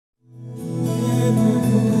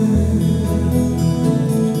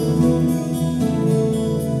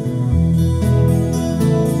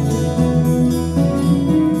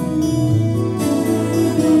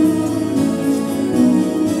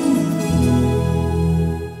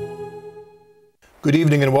Good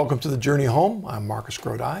evening and welcome to the Journey Home. I'm Marcus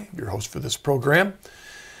Grodi, your host for this program.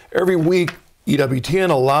 Every week,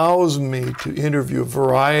 EWTN allows me to interview a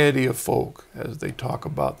variety of folk as they talk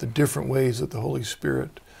about the different ways that the Holy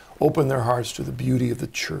Spirit opened their hearts to the beauty of the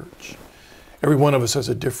church. Every one of us has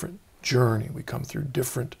a different journey. We come through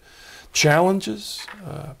different challenges,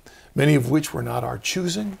 many of which were not our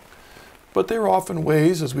choosing, but they were often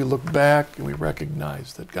ways as we look back and we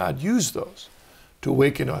recognize that God used those to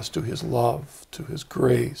awaken us to His love, to His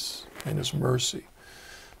grace, and His mercy.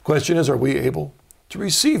 The question is, are we able to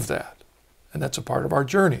receive that? And that's a part of our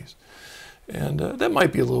journeys. And that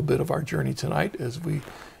might be a little bit of our journey tonight as we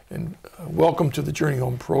welcome to the Journey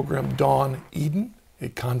Home program, Dawn Eden, a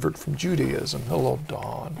convert from Judaism. Hello,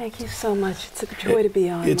 Dawn. Thank you so much. It's a joy to be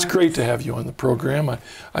on. It's great to have you on the program.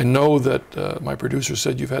 I know that my producer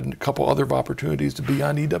said you've had a couple other opportunities to be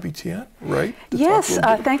on EWTN, right? Yes,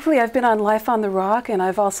 thankfully I've been on Life on the Rock, and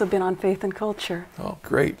I've also been on Faith and Culture. Oh,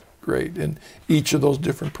 great, great. And each of those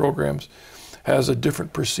different programs has a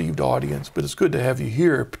different perceived audience, but it's good to have you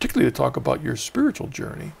here, particularly to talk about your spiritual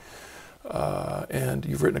journey. And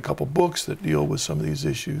you've written a couple books that deal with some of these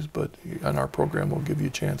issues, but on our program we'll give you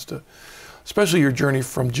a chance to, especially your journey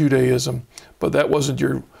from Judaism, but it wasn't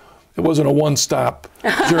a one-stop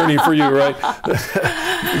journey for you, right?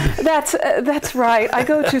 That's right. I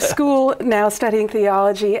go to school now studying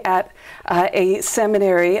theology at a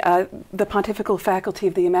seminary, the Pontifical Faculty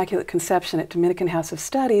of the Immaculate Conception at Dominican House of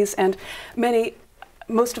Studies, and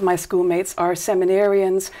most of my schoolmates are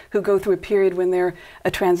seminarians who go through a period when they're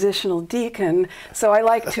a transitional deacon. So I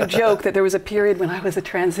like to joke that there was a period when I was a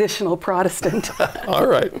transitional Protestant. All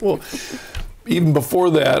right. Well, even before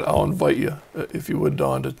that, I'll invite you, if you would,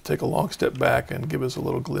 Dawn, to take a long step back and give us a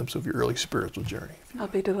little glimpse of your early spiritual journey. I'll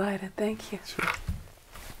be delighted. Thank you. Sure.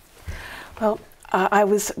 Well, I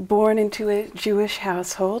was born into a Jewish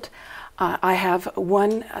household. I have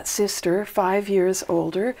one sister, 5 years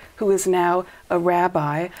older, who is now a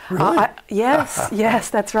rabbi. Really?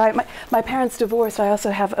 Yes, that's right. My parents divorced. I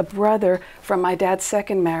also have a brother from my dad's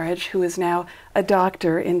second marriage who is now a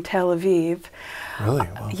doctor in Tel Aviv. Really?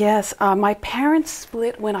 Wow. Yes. My parents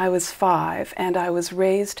split when I was 5, and I was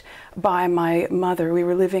raised by my mother. We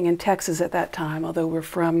were living in Texas at that time, although we're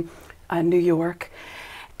from New York.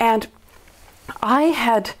 And I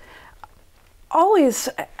had always,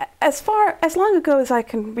 as long ago as I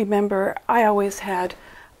can remember, I always had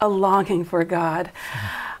a longing for God.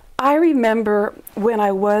 I remember when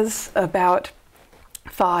I was about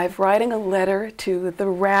 5, writing a letter to the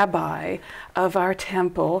rabbi of our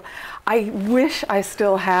temple. I wish I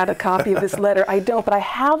still had a copy of this letter. I don't, but I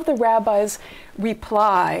have the rabbi's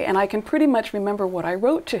reply, and I can pretty much remember what I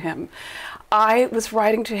wrote to him. I was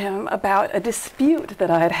writing to him about a dispute that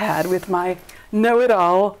I had had with my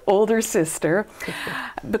know-it-all older sister,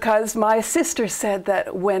 because my sister said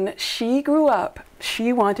that when she grew up,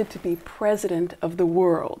 she wanted to be president of the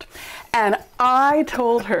world. And I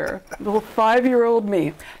told her, little 5-year-old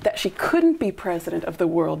me, that she couldn't be president of the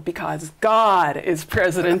world because God is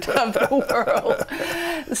president of the world.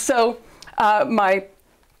 So I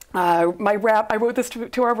wrote this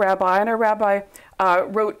to our rabbi, and our rabbi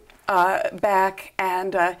wrote back,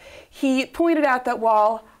 and he pointed out that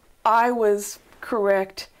while I was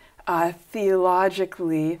correct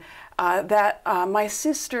theologically, that my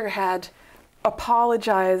sister had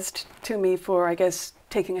apologized to me for, I guess,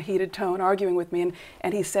 taking a heated tone, arguing with me,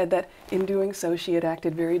 and he said that in doing so she had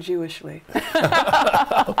acted very Jewishly.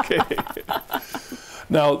 Okay.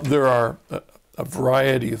 Now, there are a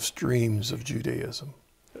variety of streams of Judaism.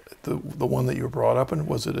 The one that you were brought up in,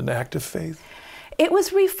 was it an active faith? It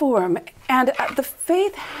was Reform, and the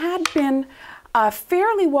faith had been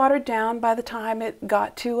fairly watered down by the time it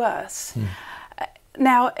got to us.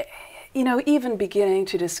 Now, you know, even beginning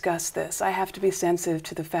to discuss this, I have to be sensitive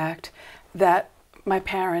to the fact that my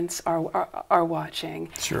parents are watching.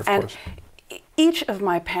 Sure, of and course. Each of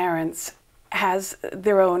my parents has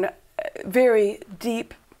their own very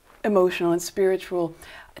deep emotional and spiritual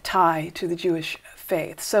tie to the Jewish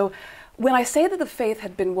faith. So when I say that the faith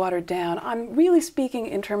had been watered down, I'm really speaking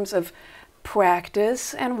in terms of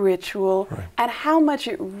practice and ritual, right, and how much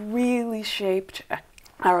it really shaped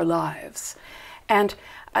our lives. And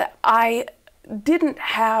I didn't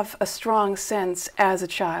have a strong sense as a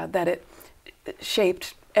child that it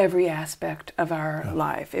shaped every aspect of our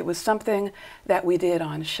life. It was something that we did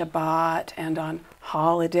on Shabbat and on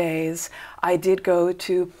holidays. I did go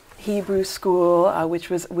to Hebrew school, which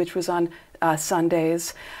was on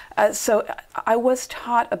Sundays. So I was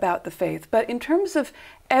taught about the faith. But in terms of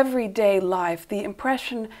everyday life, the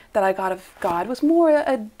impression that I got of God was more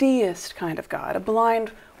a deist kind of God, a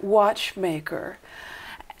blind watchmaker.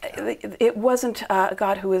 it wasn't a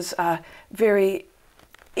God who was very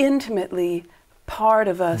intimately part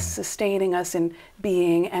of us, sustaining us in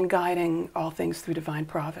being and guiding all things through divine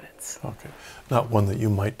providence. Okay. Not one that you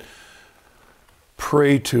might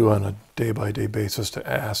pray to on a day-by-day basis to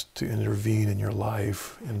ask to intervene in your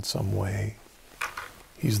life in some way.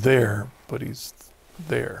 He's there, but he's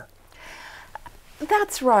there.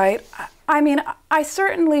 That's right. I mean, I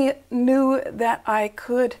certainly knew that I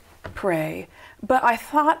could pray, but I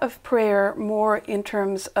thought of prayer more in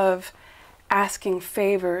terms of asking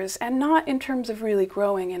favors and not in terms of really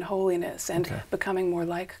growing in holiness and becoming more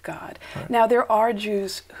like God. Right. Now, there are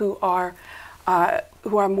Jews who are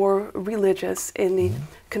more religious in the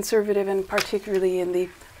conservative and particularly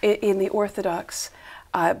in the Orthodox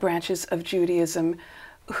branches of Judaism,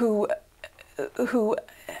 who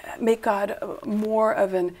make God more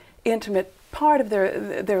of an intimate part of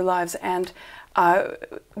their lives and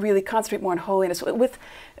really concentrate more on holiness. With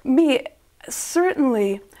me,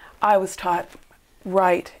 certainly I was taught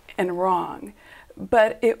right and wrong,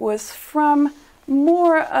 but it was from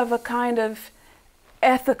more of a kind of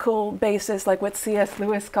ethical basis, like what C.S.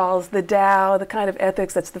 Lewis calls the Tao, the kind of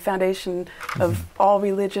ethics that's the foundation of all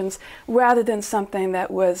religions, rather than something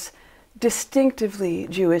that was distinctively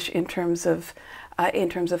Jewish in terms of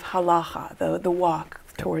halacha, the walk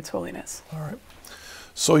towards holiness. All right.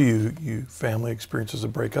 So you family experiences a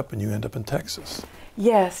breakup and you end up in Texas.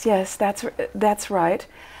 Yes, that's right.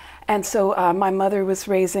 And so my mother was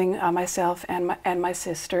raising myself and my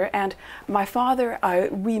sister, and my father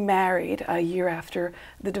remarried a year after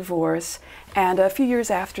the divorce, and a few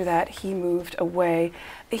years after that he moved away.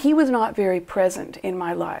 He was not very present in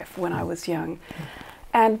my life when I was young.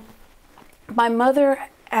 And my mother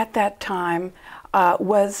at that time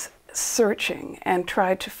was searching and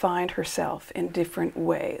tried to find herself in different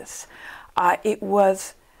ways. It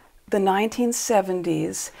was the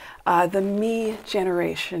 1970s, the me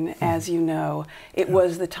generation, as you know. It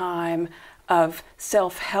was the time of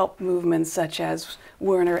self-help movements such as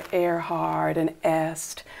Werner Erhard and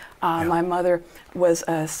Est. My mother was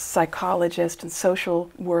a psychologist and social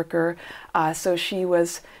worker, so she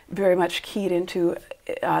was very much keyed into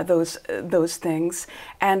those things,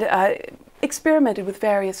 and experimented with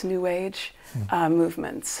various New Age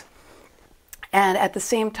movements. And at the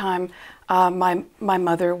same time, my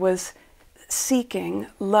mother was seeking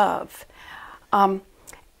love.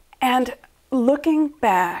 And looking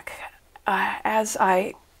back, as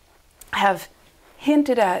I have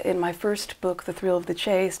hinted at in my first book, The Thrill of the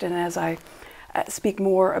Chaste, and as I speak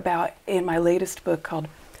more about in my latest book called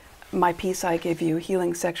My Peace I Give You,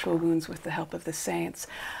 Healing Sexual Wounds with the Help of the Saints,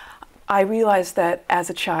 I realized that as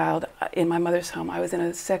a child in my mother's home, I was in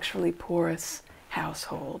a sexually porous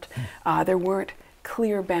household. There weren't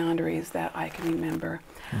clear boundaries that I can remember.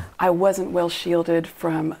 I wasn't well shielded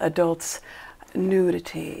from adults'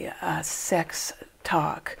 nudity, sex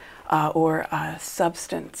talk, or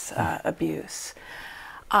substance abuse.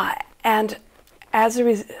 And as a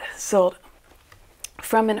result,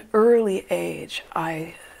 from an early age,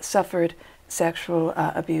 I suffered sexual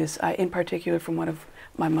abuse, in particular from one of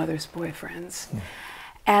my mother's boyfriends.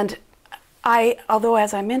 And although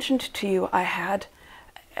as I mentioned to you, I had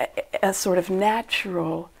a sort of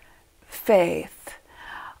natural faith,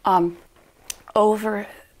 over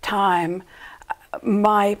time,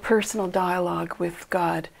 my personal dialogue with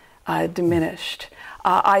God diminished.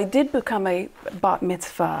 I did become a bat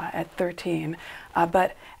mitzvah at 13,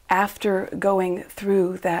 but after going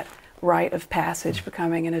through that rite of passage,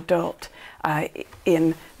 becoming an adult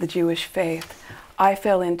in the Jewish faith, I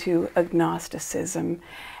fell into agnosticism.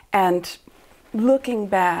 And looking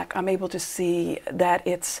back, I'm able to see that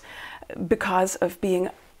it's because of being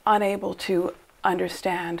unable to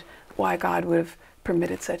understand why God would have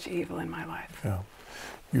permitted such evil in my life. Yeah.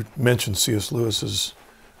 You mentioned C.S. Lewis's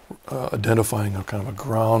identifying a kind of a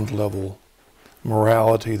ground level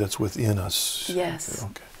morality that's within us. Yes.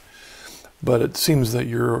 Okay. But it seems that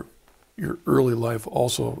your early life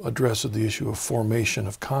also addresses the issue of formation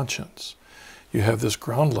of conscience. You have this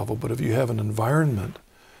ground level, but if you have an environment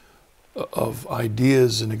of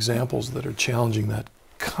ideas and examples that are challenging that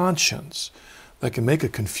conscience, that can make a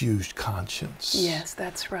confused conscience. Yes,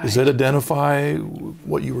 that's right. Does that identify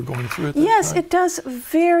what you were going through at that Yes, time? it does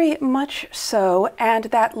very much so, and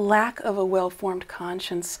that lack of a well-formed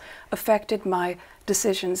conscience affected my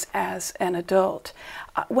decisions as an adult.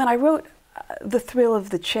 When I wrote The Thrill of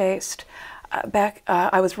the Chaste,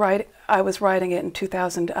 I was writing it in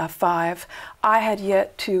 2005. I had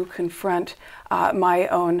yet to confront my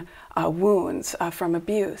own wounds from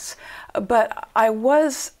abuse, but I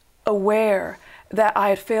was aware that I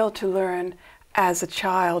had failed to learn as a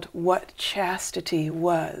child what chastity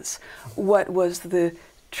was, what was the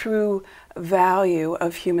true value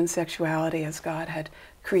of human sexuality as God had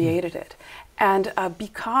created it. And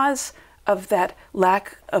because of that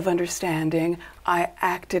lack of understanding, I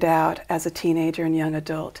acted out as a teenager and young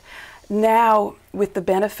adult. Now, with the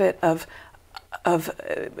benefit of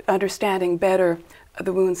understanding better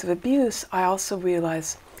the wounds of abuse, I also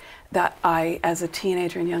realize that I, as a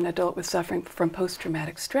teenager and young adult, was suffering from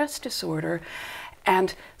post-traumatic stress disorder.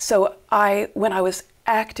 And so when I was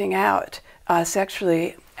acting out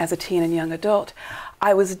sexually as a teen and young adult,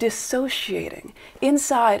 I was dissociating.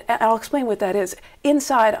 Inside, and I'll explain what that is.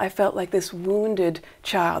 Inside, I felt like this wounded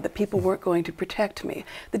child, that people weren't going to protect me.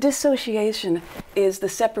 The dissociation is the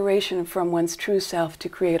separation from one's true self to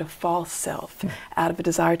create a false self out of a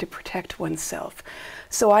desire to protect oneself.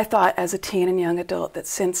 So I thought as a teen and young adult that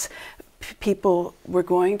since people were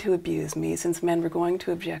going to abuse me, since men were going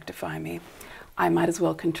to objectify me, I might as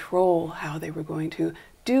well control how they were going to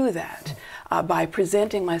do that by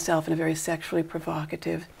presenting myself in a very sexually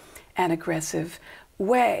provocative and aggressive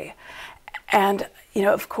way. And, you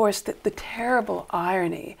know, of course, the terrible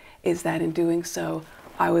irony is that in doing so,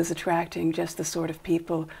 I was attracting just the sort of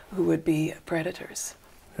people who would be predators.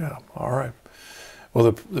 Yeah, all right.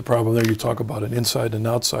 Well, the problem there, you talk about an inside and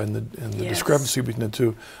outside, and the Yes. discrepancy between the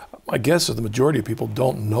two. My guess is the majority of people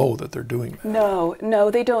don't know that they're doing that. No,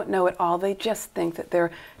 they don't know at all. They just think that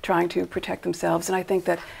they're trying to protect themselves. And I think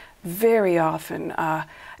that very often,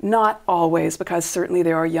 not always, because certainly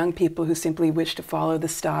there are young people who simply wish to follow the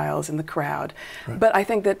styles in the crowd. Right. But I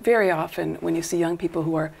think that very often when you see young people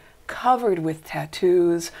who are covered with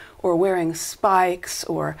tattoos or wearing spikes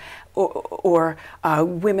or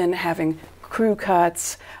women having crew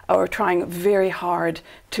cuts or trying very hard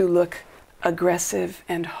to look aggressive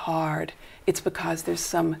and hard, it's because there's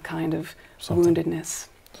some kind of woundedness.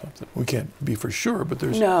 Something. We can't be for sure, but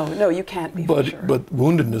there's... No, you can't be for sure. But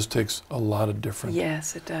woundedness takes a lot of different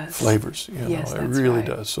Yes, it does. flavors. You know, Yes, it that's really right.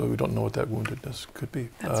 does. So we don't know what that woundedness could be.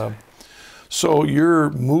 That's right. So you're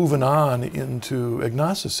moving on into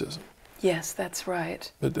agnosticism Yes, that's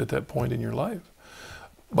right. at that point in your life.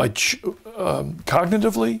 By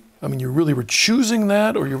cognitively, I mean, you really were choosing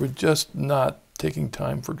that, or you were just not taking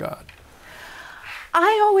time for God?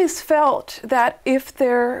 I always felt that if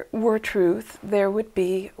there were truth, there would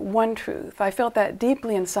be one truth. I felt that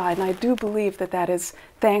deeply inside, and I do believe that that is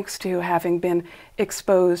thanks to having been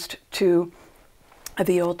exposed to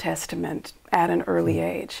the Old Testament at an early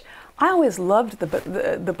age. I always loved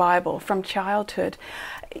the Bible from childhood.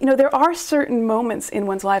 You know, there are certain moments in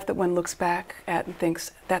one's life that one looks back at and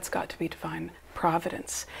thinks, that's got to be divine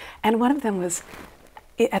providence. And one of them was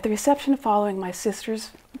at the reception following my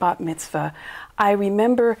sister's bat mitzvah. I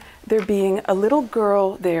remember there being a little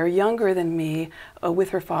girl there, younger than me, with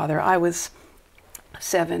her father. I was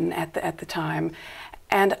 7 at the time.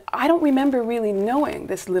 And I don't remember really knowing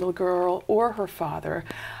this little girl or her father,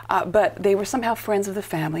 but they were somehow friends of the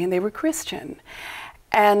family and they were Christian.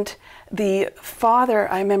 And the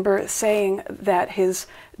father, I remember saying that his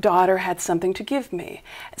daughter had something to give me.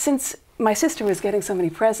 Since my sister was getting so many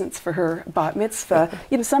presents for her bat mitzvah,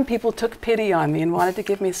 you know, some people took pity on me and wanted to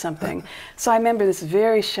give me something. So I remember this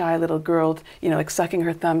very shy little girl, you know, like sucking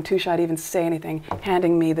her thumb, too shy to even say anything,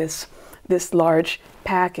 handing me this large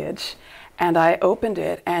package. And I opened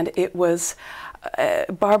it, and it was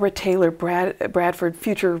Barbara Taylor Bradford,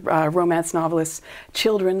 future romance novelist,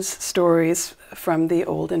 children's stories from the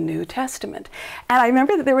Old and New Testament. And I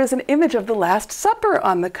remember that there was an image of the Last Supper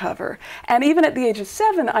on the cover. And even at the age of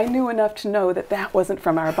 7, I knew enough to know that that wasn't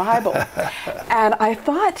from our Bible. And I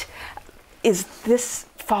thought, is this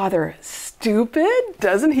father stupid?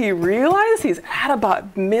 Doesn't he realize he's at a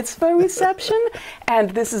bat mitzvah reception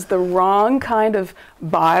and this is the wrong kind of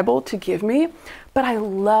Bible to give me? But I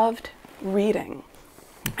loved reading.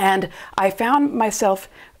 And I found myself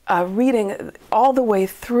reading all the way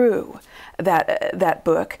through that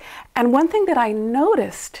book. And one thing that I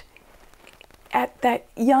noticed at that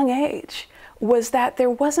young age was that there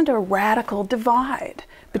wasn't a radical divide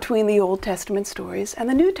between the Old Testament stories and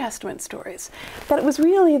the New Testament stories, that it was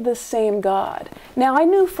really the same God. Now, I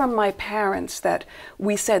knew from my parents that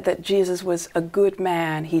we said that Jesus was a good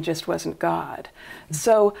man, he just wasn't God.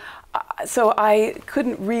 So I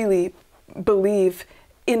couldn't really believe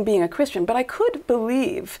in being a Christian, but I could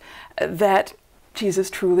believe that Jesus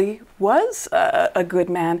truly was a good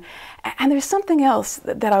man. And there's something else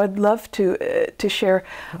that I would love to share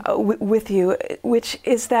with you, which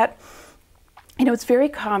is that, you know, it's very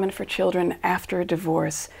common for children after a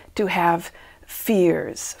divorce to have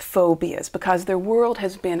fears, phobias, because their world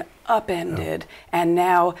has been upended, and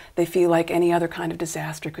now they feel like any other kind of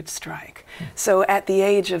disaster could strike. So at the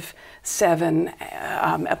age of 7,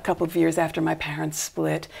 a couple of years after my parents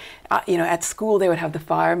split, at school they would have the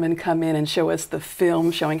firemen come in and show us the film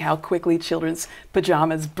showing how quickly children's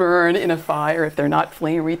pajamas burn in a fire if they're not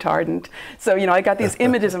flame retardant. So, I got these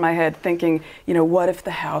images in my head thinking, what if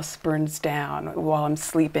the house burns down while I'm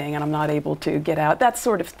sleeping and I'm not able to get out, that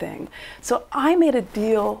sort of thing. So I made a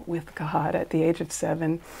deal with God at the age of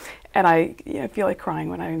 7, and I feel like crying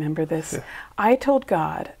when I remember this. Yeah. I told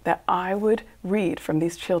God that I would read from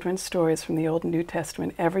these children's stories from the Old and New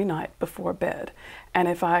Testament every night before bed. And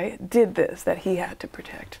if I did this, that he had to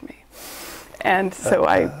protect me. And so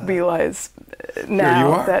I realize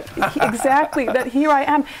now that exactly, that here I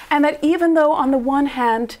am. And that even though on the one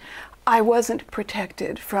hand, I wasn't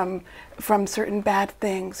protected from certain bad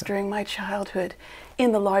things during my childhood,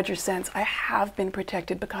 in the larger sense, I have been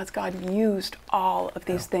protected because God used all of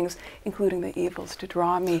these things, including the evils, to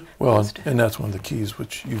draw me. Well, and that's one of the keys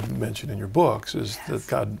which you mentioned in your books, is that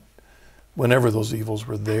God, whenever those evils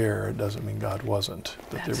were there, it doesn't mean God wasn't.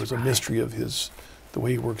 That there was a mystery of the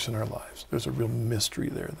way he works in our lives. There's a real mystery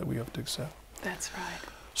there that we have to accept. That's right.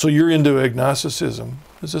 So you're into agnosticism.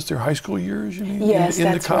 Is this their high school years, you mean? Yes,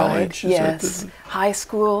 into that's college? Right. Yes, high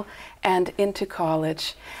school and into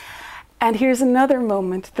college. And here's another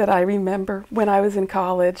moment that I remember when I was in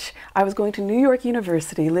college. I was going to New York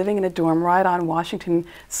University, living in a dorm right on Washington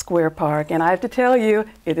Square Park. And I have to tell you,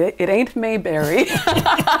 it ain't Mayberry.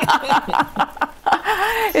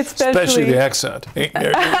 Especially the accent. Ain't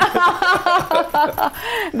Mayberry.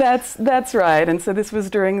 That's right. And so this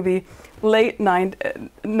was during the late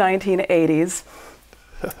 1980s.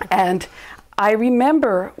 And I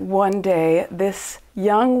remember one day this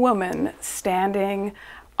young woman standing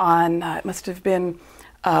on, it must have been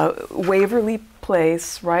Waverly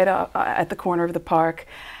Place, right at the corner of the park,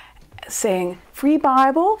 saying, "Free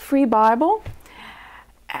Bible, free Bible."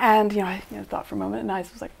 And I thought for a moment, and I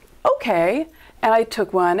was like, okay. And I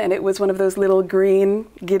took one, and it was one of those little green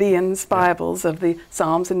Gideon's Bibles of the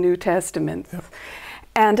Psalms and New Testament. Yep.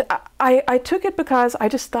 And I took it because I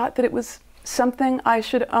just thought that it was something I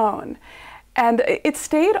should own. And it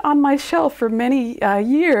stayed on my shelf for many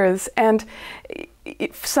years, and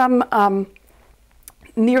some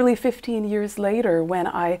nearly 15 years later, when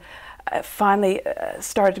I finally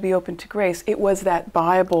started to be open to grace, it was that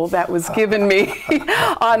Bible that was given me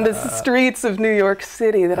on the streets of New York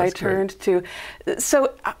City that I turned to.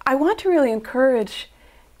 So I want to really encourage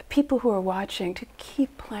people who are watching to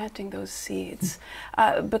keep planting those seeds,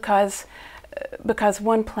 because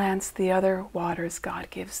one plants, the other waters, God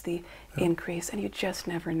gives the increase, and you just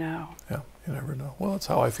never know. Yeah, you never know. Well, that's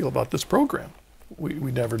how I feel about this program.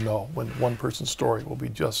 We never know when one person's story will be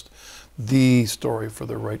just the story for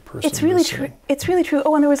the right person. It's really true. It's really true.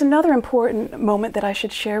 Oh, and there was another important moment that I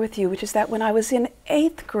should share with you, which is that when I was in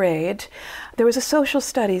 8th grade, there was a social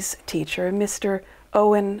studies teacher, Mr.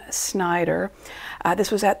 Owen Snyder.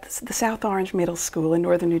 This was at the South Orange Middle School in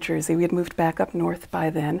northern New Jersey. We had moved back up north by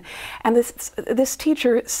then. And this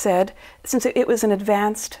teacher said, since it was an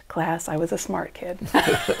advanced class, I was a smart kid,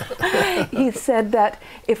 he said that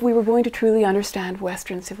if we were going to truly understand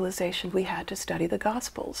Western civilization, we had to study the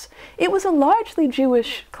Gospels. It was a largely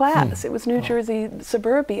Jewish class. It was New Jersey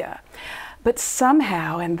suburbia. But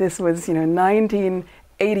somehow, and this was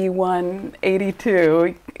 1981,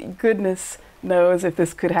 82, goodness knows if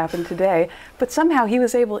this could happen today, but somehow he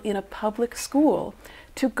was able, in a public school,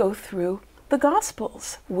 to go through the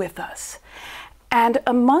Gospels with us. And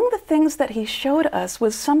among the things that he showed us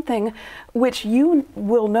was something which you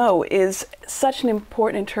will know is such an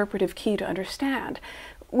important interpretive key to understand,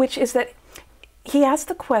 which is that he asked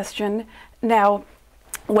the question, now,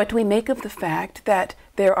 what do we make of the fact that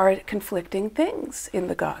there are conflicting things in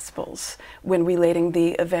the Gospels when relating the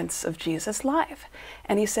events of Jesus' life?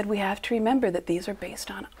 And he said we have to remember that these are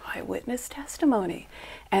based on eyewitness testimony.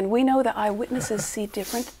 And we know that eyewitnesses see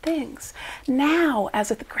different things. Now,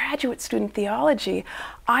 as a graduate student theology,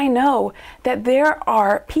 I know that there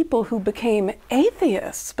are people who became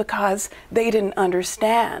atheists because they didn't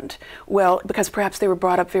understand. Well, because perhaps they were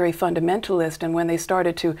brought up very fundamentalist, and when they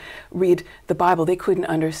started to read the Bible, they couldn't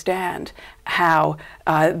understand how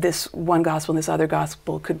this one gospel and this other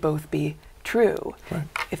gospel could both be true, right,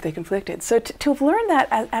 if they conflicted. So to have learned that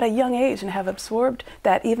at a young age and have absorbed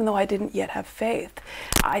that, even though I didn't yet have faith,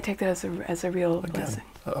 I take that as a real blessing.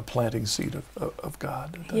 A planting seed of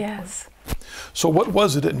God. At that yes. point. So what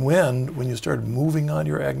was it and when you started moving on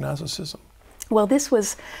your agnosticism? Well, this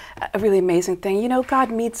was a really amazing thing. God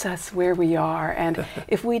meets us where we are, and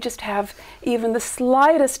if we just have even the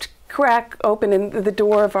slightest crack open in the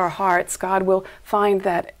door of our hearts, God will find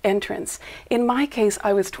that entrance. In my case,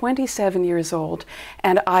 I was 27 years old,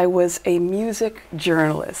 and I was a music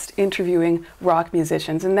journalist interviewing rock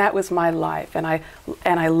musicians, and that was my life, and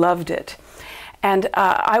I loved it. And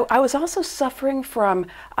I was also suffering from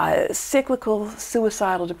cyclical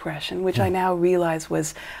suicidal depression, which I now realize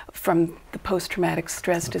was from the post-traumatic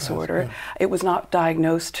stress disorder. Yeah. It was not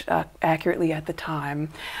diagnosed accurately at the time.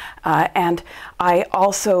 And I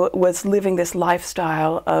also was living this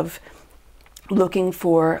lifestyle of looking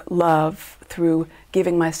for love through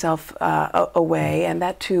giving myself away, and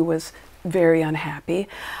that too was very unhappy.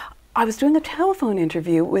 I was doing a telephone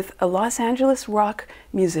interview with a Los Angeles rock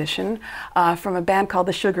musician from a band called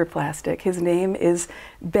the Sugar Plastic. His name is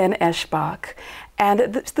Ben Eschbach. And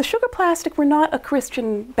the Sugar Plastic were not a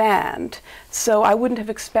Christian band, so I wouldn't have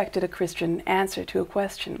expected a Christian answer to a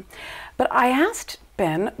question. But I asked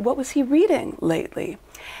Ben, what was he reading lately?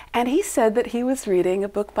 And he said that he was reading a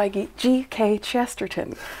book by G.K.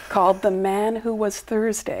 Chesterton called The Man Who Was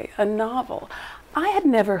Thursday, a novel. I had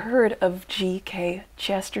never heard of G.K.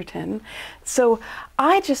 Chesterton, so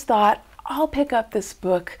I just thought, I'll pick up this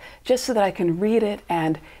book just so that I can read it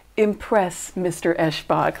and impress Mr.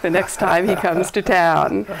 Eschbach the next time he comes to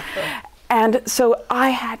town. And so I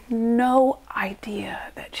had no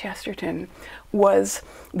idea that Chesterton was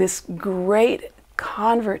this great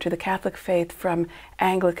convert to the Catholic faith from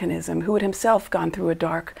Anglicanism, who had himself gone through a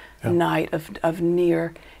dark night of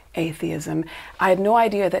near atheism. I had no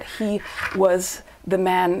idea that he was the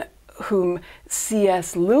man whom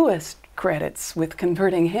C.S. Lewis credits with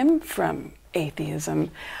converting him from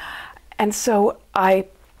atheism. And so I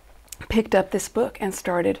picked up this book and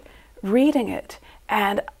started reading it.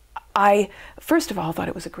 And I, first of all, thought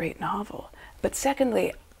it was a great novel. But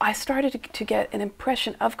secondly, I started to get an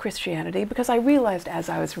impression of Christianity because I realized as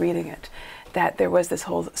I was reading it that there was this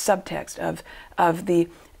whole subtext of the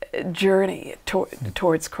journey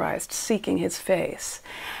towards Christ, seeking his face.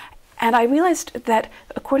 And I realized that,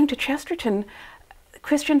 according to Chesterton,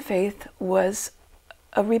 Christian faith was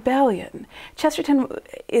a rebellion. Chesterton,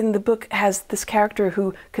 in the book, has this character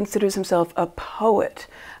who considers himself a poet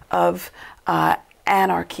of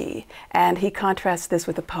anarchy, and he contrasts this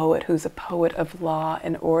with a poet who's a poet of law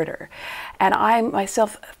and order. And I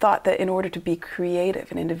myself thought that in order to be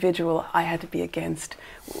creative, an individual, I had to be against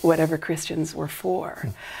whatever Christians were for.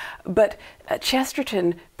 But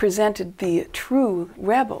Chesterton presented the true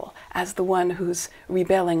rebel as the one who's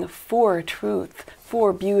rebelling for truth,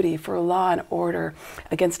 for beauty, for law and order,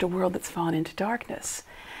 against a world that's fallen into darkness.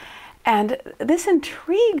 And this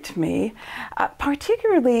intrigued me,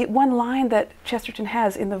 particularly one line that Chesterton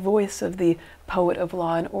has in the voice of the poet of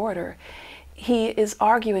law and order. He is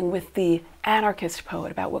arguing with the anarchist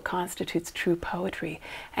poet about what constitutes true poetry.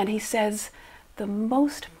 And he says, the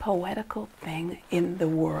most poetical thing in the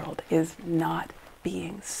world is not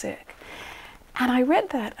being sick. And I read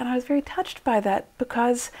that and I was very touched by that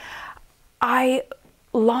because I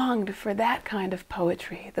longed for that kind of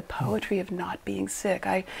poetry, the poetry of not being sick.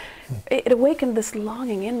 It awakened this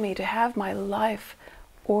longing in me to have my life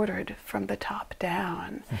ordered from the top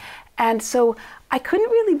down. And so I couldn't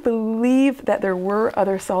really believe that there were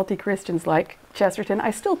other salty Christians like Chesterton.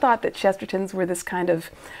 I still thought that Chestertons were this kind of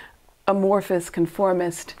amorphous,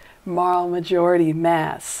 conformist, moral majority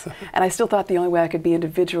mass. And I still thought the only way I could be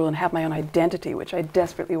individual and have my own identity, which I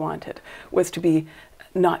desperately wanted, was to be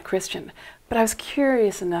not Christian. But I was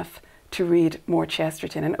curious enough to read more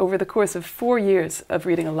Chesterton. And over the course of 4 years of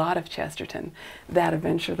reading a lot of Chesterton, that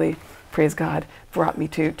eventually, praise God, brought me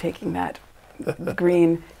to taking that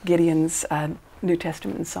green Gideon's New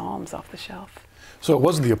Testament and Psalms off the shelf. So it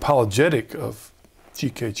wasn't the apologetic of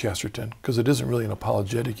G.K. Chesterton, because it isn't really an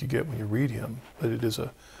apologetic you get when you read him, but it is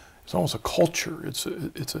it's almost a culture. It's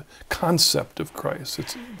a concept of Christ.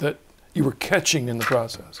 It's that you were catching in the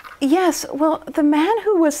process. Yes, well, The Man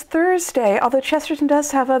Who Was Thursday, although Chesterton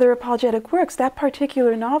does have other apologetic works, that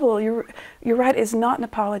particular novel, you're right, is not an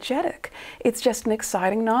apologetic. It's just an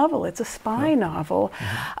exciting novel. It's a spy novel.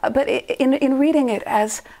 But in reading it,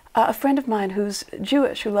 as a friend of mine who's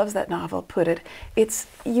Jewish, who loves that novel, put it,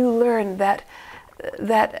 you learn that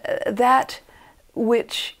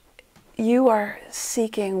which you are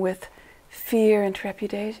seeking with fear and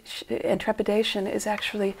trepidation is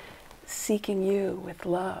actually seeking you with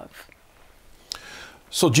love.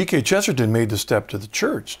 So G.K. Chesterton made the step to the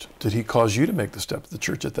church. Did he cause you to make the step to the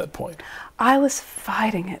church at that point? I was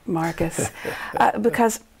fighting it, Marcus,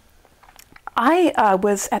 because I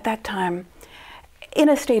was at that time in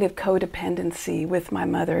a state of codependency with my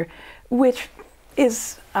mother, which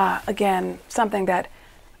is, again, something that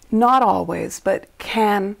not always, but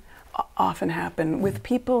can often happen with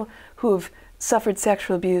people who've suffered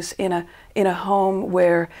sexual abuse in a home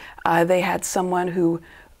where they had someone who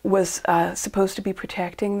was supposed to be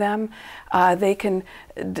protecting them. They can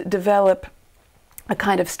develop a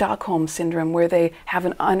kind of Stockholm syndrome where they have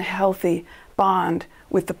an unhealthy bond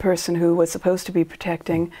with the person who was supposed to be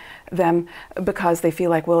protecting them because they feel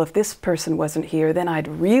like, well, if this person wasn't here, then I'd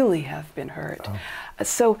really have been hurt.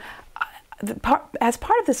 So as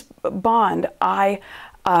part of this bond, I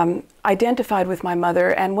identified with my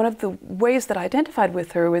mother, and one of the ways that I identified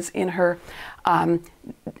with her was in her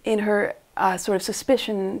sort of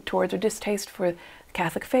suspicion towards or distaste for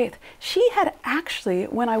Catholic faith. She had actually,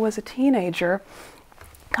 when I was a teenager,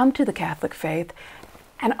 come to the Catholic faith,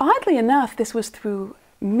 and oddly enough, this was through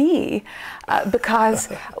me, because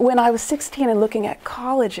when I was 16 and looking at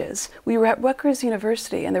colleges, we were at Rutgers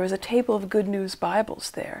University and there was a table of Good News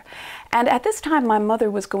Bibles there. And at this time, my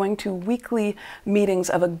mother was going to weekly meetings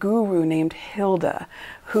of a guru named Hilda,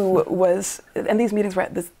 who was, and these meetings were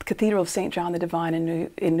at the Cathedral of St. John the Divine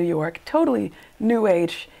in New York, totally New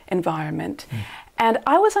Age environment. And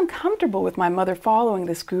I was uncomfortable with my mother following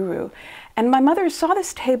this guru. And my mother saw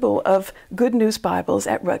this table of Good News Bibles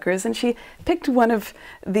at Rutgers, and she picked one of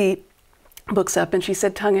the books up and she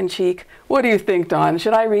said, tongue-in-cheek, "What do you think, Dawn?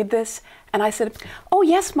 Should I read this?" And I said, "Oh,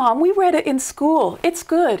 yes, Mom, we read it in school. It's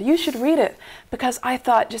good. You should read it." Because I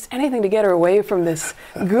thought just anything to get her away from this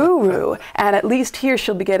guru. And at least here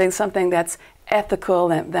she'll be getting something that's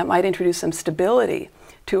ethical and that might introduce some stability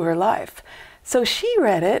to her life. So she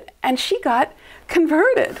read it and she got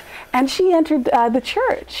converted and she entered the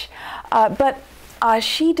church. But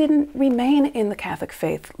she didn't remain in the Catholic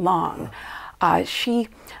faith long. She,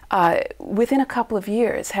 within a couple of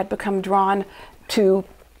years, had become drawn to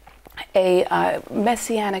a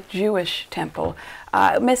Messianic Jewish temple.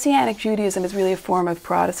 Messianic Judaism is really a form of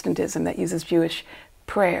Protestantism that uses Jewish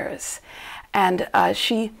prayers. And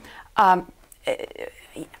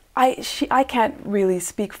I can't really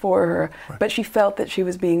speak for her, but she felt that she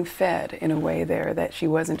was being fed in a way there that she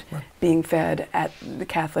wasn't being fed at the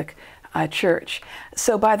Catholic Church.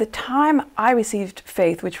 So by the time I received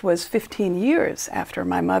faith, which was 15 years after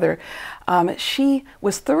my mother, she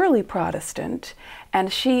was thoroughly Protestant,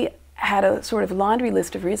 and she had a sort of laundry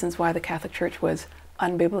list of reasons why the Catholic Church was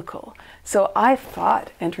unbiblical. So I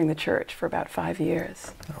fought entering the church for about 5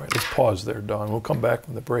 years. All right, let's pause there, Dawn. We'll come back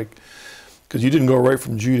from the break. Because you didn't go right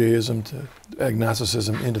from Judaism to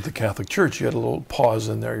agnosticism into the Catholic Church. You had a little pause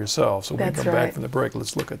in there yourself. So when we come back from the break,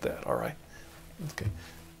 let's look at that. All right? Okay.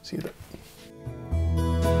 See you there.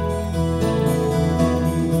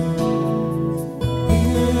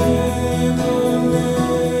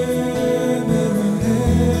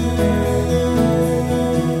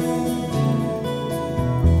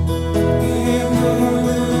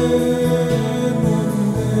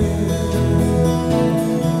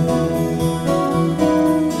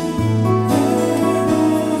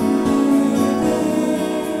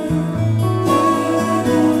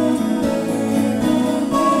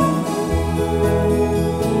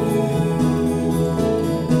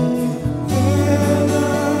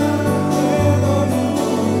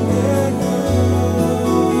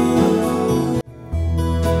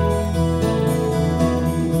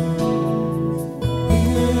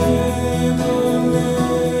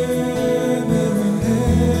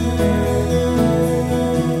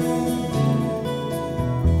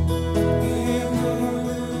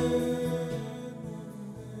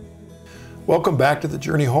 Welcome back to The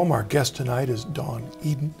Journey Home. Our guest tonight is Dawn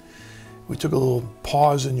Eden. We took a little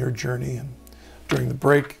pause in your journey, and during the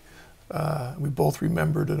break, we both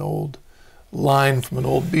remembered an old line from an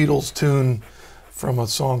old Beatles tune from a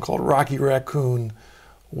song called Rocky Raccoon,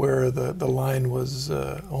 where the line was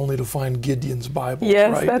only to find Gideon's Bible.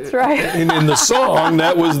 Yes, right? that's right. And in the song,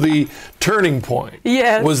 that was the turning point.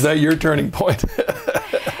 Yes. Was that your turning point?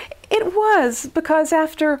 It was, because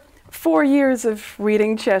after 4 years of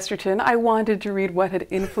reading Chesterton, I wanted to read what had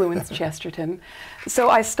influenced Chesterton. So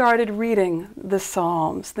I started reading the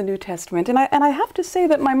Psalms, the New Testament. And I have to say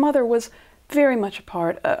that my mother was very much a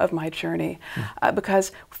part of my journey,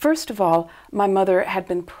 because first of all, my mother had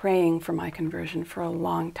been praying for my conversion for a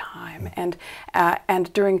long time. And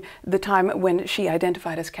during the time when she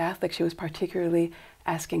identified as Catholic, she was particularly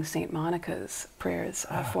asking St. Monica's prayers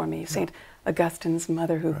for me, St. Augustine's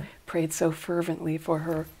mother, who prayed so fervently for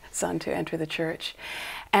her son to enter the church.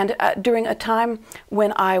 And during a time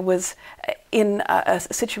when I was in a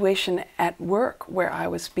situation at work where I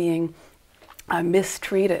was being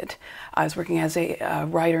mistreated, I was working as a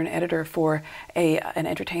writer and editor for an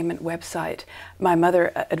entertainment website. My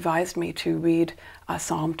mother advised me to read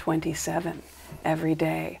Psalm 27 every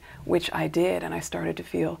day, which I did, and I started to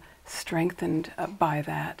feel strengthened by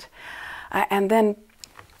that. And then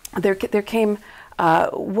there came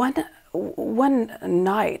one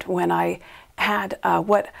night when I had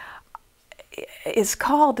what is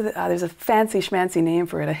called, there's a fancy schmancy name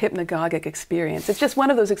for it, a hypnagogic experience. It's just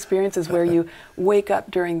one of those experiences where you wake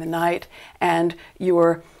up during the night and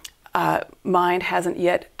your mind hasn't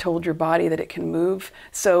yet told your body that it can move,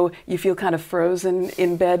 so you feel kind of frozen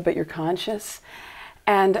in bed, but you're conscious.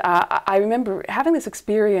 And I remember having this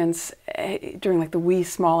experience during like the wee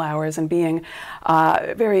small hours and being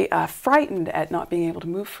very frightened at not being able to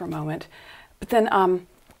move for a moment. But then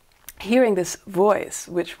hearing this voice,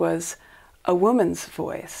 which was a woman's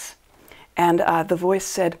voice. And the voice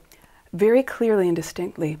said very clearly and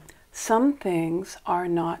distinctly, some things are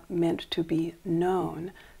not meant to be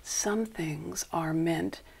known. Some things are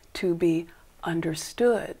meant to be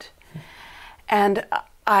understood. And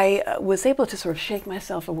I was able to sort of shake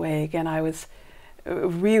myself awake, and I was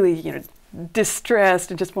really, distressed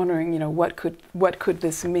and just wondering, what could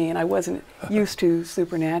this mean? I wasn't used to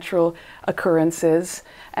supernatural occurrences,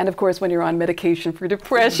 and of course, when you're on medication for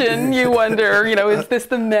depression, you wonder, is this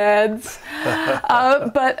the meds?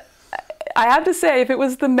 But I have to say, if it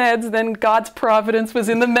was the meds, then God's providence was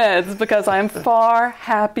in the meds, because I am far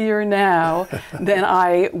happier now than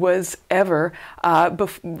I was ever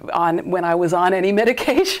when I was on any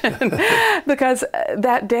medication. Because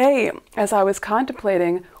that day, as I was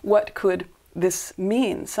contemplating what could this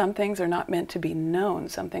mean, some things are not meant to be known,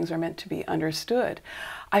 some things are meant to be understood,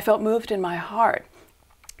 I felt moved in my heart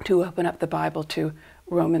to open up the Bible to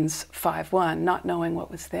Romans 5:1, not knowing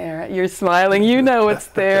what was there. You're smiling, you know what's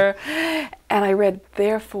there. And I read,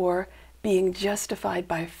 therefore, being justified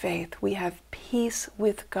by faith, we have peace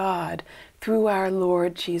with God through our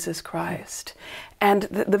Lord Jesus Christ. And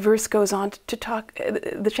the verse goes on to talk,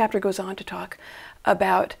 the chapter goes on to talk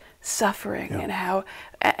about suffering,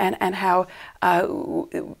 and how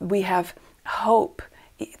we have hope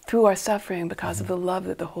through our suffering because of the love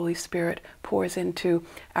that the Holy Spirit pours into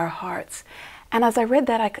our hearts. And as I read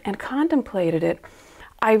that and contemplated it,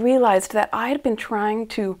 I realized that I had been trying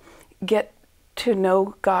to get to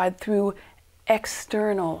know God through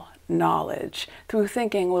external knowledge, through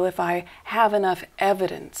thinking, well, if I have enough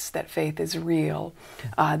evidence that faith is real,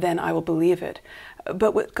 then I will believe it.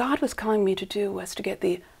 But what God was calling me to do was to get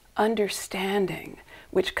the understanding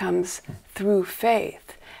which comes through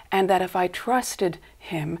faith, and that if I trusted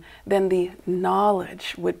Him, then the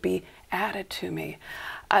knowledge would be added to me.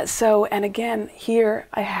 And again, here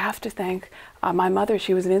I have to thank my mother.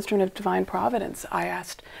 She was an instrument of divine providence. I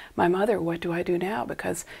asked my mother, what do I do now?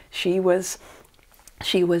 Because she was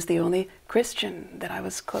the only Christian that I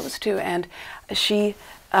was close to, and she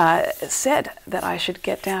said that I should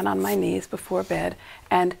get down on my knees before bed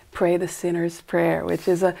and pray the sinner's prayer, which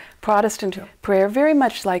is a Protestant prayer, very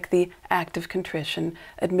much like the act of contrition,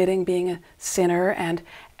 admitting being a sinner and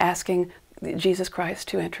asking Jesus Christ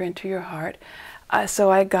to enter into your heart.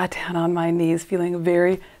 So I got down on my knees, feeling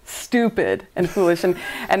very stupid and foolish, and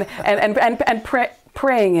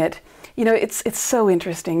praying it. It's so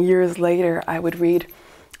interesting. Years later, I would read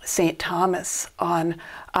St. Thomas on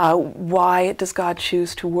why does God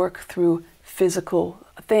choose to work through physical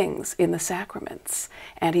things in the sacraments.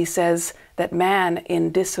 And he says that man,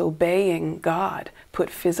 in disobeying God, put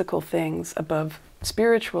physical things above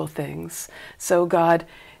spiritual things. So God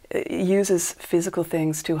uses physical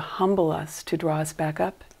things to humble us, to draw us back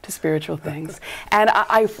up to spiritual things. And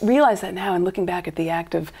I realize that now in looking back at the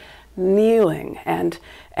act of kneeling and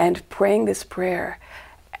praying this prayer.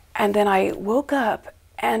 And then I woke up,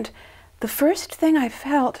 and the first thing I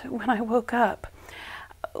felt when I woke up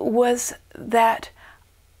was that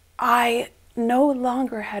I no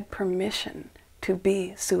longer had permission to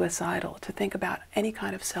be suicidal, to think about any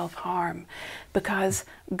kind of self-harm, because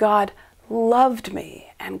God loved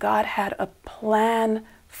me and God had a plan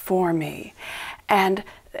for me. And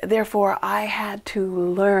therefore, I had to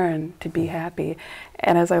learn to be happy.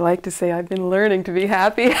 And as I like to say, I've been learning to be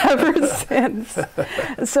happy ever since.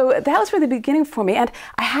 So that was really the beginning for me. And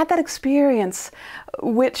I had that experience,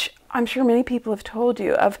 which I'm sure many people have told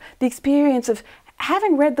you, of the experience of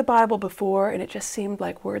having read the Bible before and it just seemed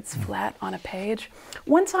like words flat on a page.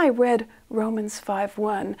 Once I read Romans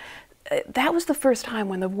 5:1, that was the first time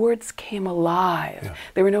when the words came alive. Yeah.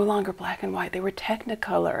 They were no longer black and white, they were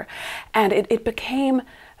technicolor. And it became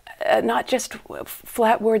not just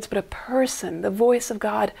flat words, but a person, the voice of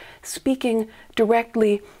God speaking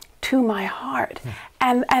directly to my heart.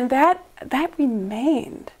 And that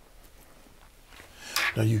remained.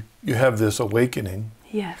 Now you have this awakening,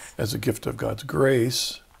 yes, as a gift of God's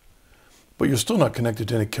grace, but you're still not connected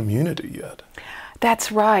to any community yet.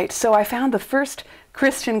 That's right. So I found the first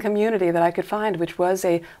Christian community that I could find, which was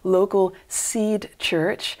a local seed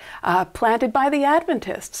church planted by the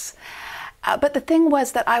Adventists. But the thing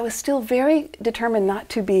was that I was still very determined not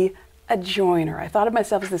to be a joiner. I thought of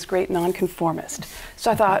myself as this great nonconformist.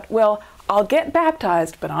 So I thought, well, I'll get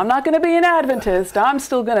baptized, but I'm not going to be an Adventist. I'm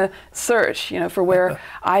still going to search, for where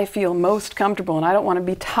I feel most comfortable, and I don't want to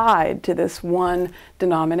be tied to this one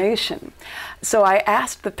denomination. So I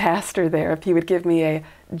asked the pastor there if he would give me a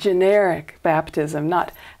generic baptism,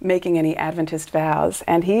 not making any Adventist vows,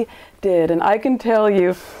 and he did. And I can tell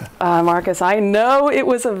you, Marcus, I know it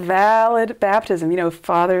was a valid baptism,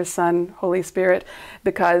 Father, Son, Holy Spirit,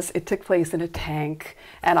 because it took place in a tank,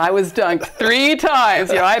 and I was dunked 3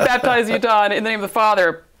 times. I baptize you, Don, in the name of the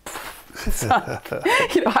Father. Son.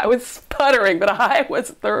 I was sputtering, but I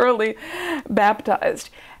was thoroughly baptized.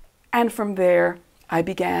 And from there, I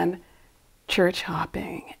began church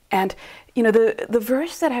hopping. And the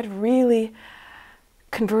verse that had really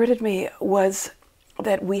converted me was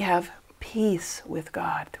that we have peace with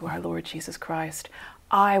God through our Lord Jesus Christ.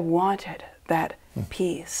 I wanted that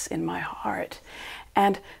peace in my heart.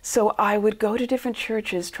 And so I would go to different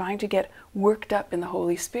churches trying to get worked up in the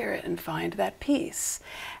Holy Spirit and find that peace.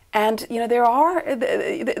 And there are,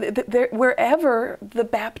 wherever the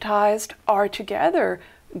baptized are together,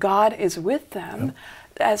 God is with them.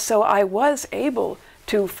 So I was able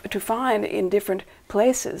to find in different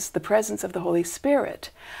places the presence of the Holy Spirit.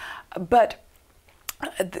 But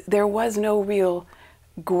there was no real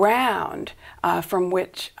ground from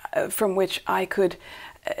which I could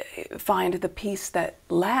find the peace that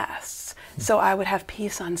lasts. So I would have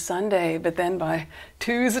peace on Sunday, but then by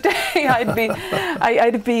Tuesday I'd be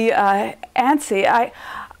antsy.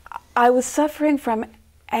 I was suffering from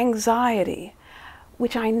anxiety,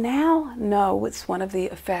 which I now know was one of the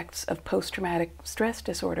effects of post-traumatic stress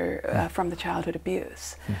disorder from the childhood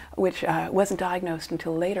abuse, which wasn't diagnosed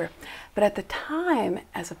until later. But at the time,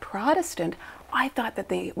 as a Protestant, I thought that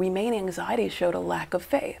the remaining anxiety showed a lack of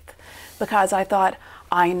faith, because I thought,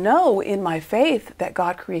 I know in my faith that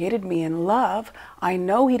God created me in love. I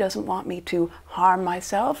know He doesn't want me to harm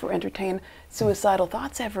myself or entertain suicidal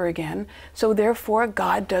thoughts ever again. So therefore,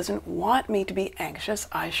 God doesn't want me to be anxious.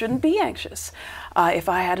 I shouldn't be anxious. If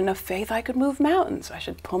I had enough faith, I could move mountains. I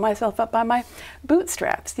should pull myself up by my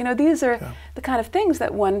bootstraps. These are the kind of things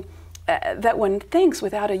that one thinks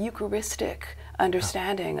without a Eucharistic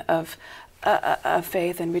understanding of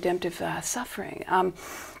faith and redemptive suffering.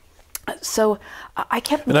 So I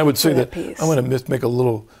kept. And I would say that peace. I want to make a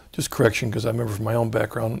little just correction, because I remember from my own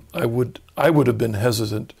background, I would have been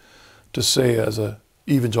hesitant to say as a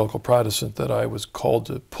evangelical Protestant that I was called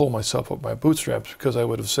to pull myself up my bootstraps, because I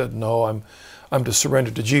would have said, no, I'm to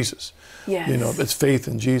surrender to Jesus. Yes. It's faith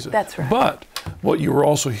in Jesus. That's right. But what you were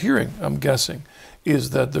also hearing, I'm guessing, is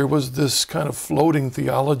that there was this kind of floating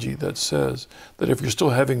theology that says that if you're still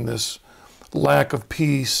having this lack of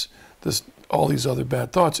peace, all these other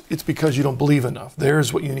bad thoughts, it's because you don't believe enough.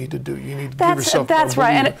 There's what you need to do. You need to give yourself that's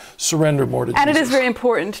right. And surrender more to Jesus. And it is very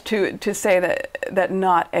important to say that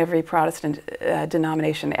not every Protestant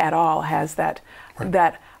denomination at all has that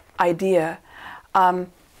idea.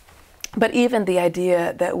 But even the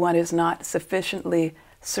idea that one is not sufficiently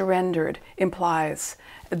surrendered implies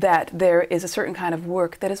that there is a certain kind of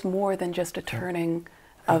work that is more than just a turning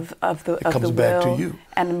of the will. It comes back to you.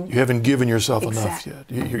 And you haven't given yourself enough yet.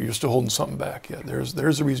 You're still holding something back yet.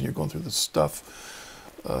 There's a reason you're going through this stuff.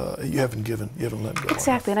 You haven't let go.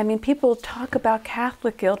 Exactly. And I mean, people talk about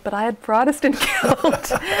Catholic guilt, but I had Protestant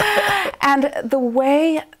guilt. And the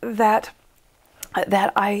way that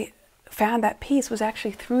I found that peace was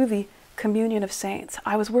actually through the communion of saints.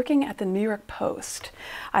 I was working at the New York Post.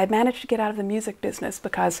 I had managed to get out of the music business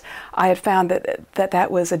because I had found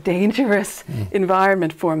that was a dangerous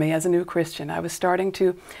environment for me as a new Christian. I was starting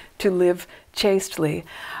to live chastely.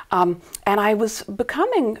 And I was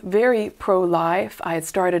becoming very pro-life. I had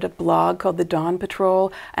started a blog called the Dawn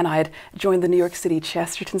Patrol, and I had joined the New York City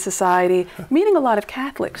Chesterton Society, meeting a lot of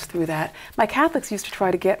Catholics through that. My Catholics used to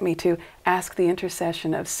try to get me to ask the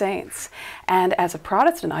intercession of saints. And as a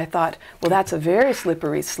Protestant, I thought, well, that's a very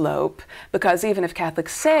slippery slope, because even if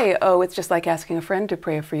Catholics say, oh, it's just like asking a friend to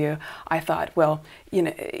pray for you, I thought, well,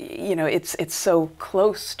 it's so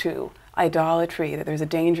close to idolatry that there's a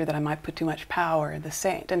danger that I might put too much power in the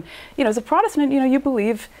saint. And as a Protestant, you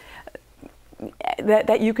believe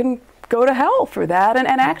that you can go to hell for that, and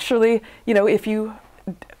actually,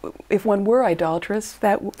 if one were idolatrous,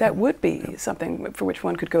 that would be something for which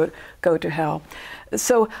one could go to hell.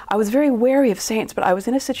 So I was very wary of saints, but I was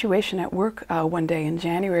in a situation at work one day in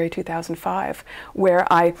January 2005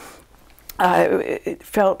 where I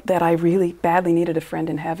felt that I really badly needed a friend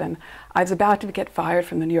in heaven. I was about to get fired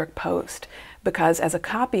from the New York Post because as a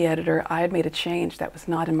copy editor, I had made a change that was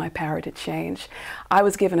not in my power to change. I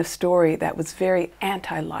was given a story that was very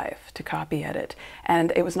anti-life to copy edit.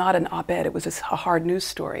 And it was not an op-ed, it was a hard news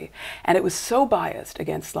story. And it was so biased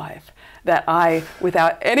against life that I,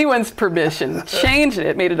 without anyone's permission, changed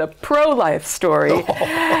it, made it a pro-life story.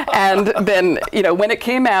 And then, you know, when it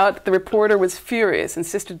came out, the reporter was furious,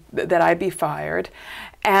 insisted that I be fired.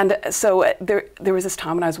 And so there was this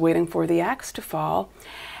time when I was waiting for the axe to fall,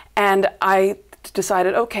 and I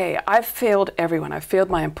decided, okay, I've failed everyone. I've failed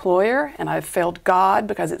my employer, and I've failed God,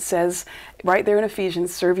 because it says right there in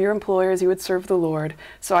Ephesians, serve your employer as you would serve the Lord.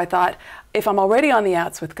 So I thought, if I'm already on the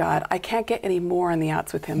outs with God, I can't get any more on the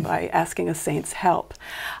outs with him by asking a saint's help.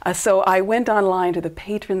 So I went online to the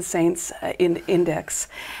patron saints index,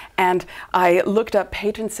 and I looked up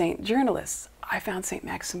patron saint journalists. I found St.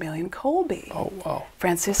 Maximilian Kolbe. Oh, wow.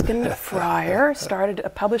 Franciscan friar, started a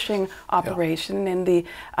publishing operation in the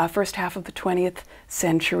first half of the 20th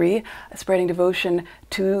century, spreading devotion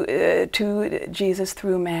to Jesus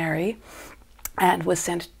through Mary, and was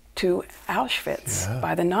sent to Auschwitz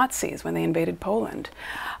by the Nazis when they invaded Poland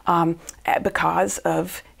because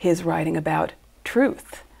of his writing about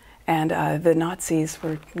truth. And the Nazis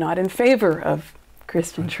were not in favor of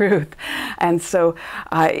Christian truth. And so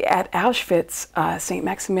at Auschwitz, St.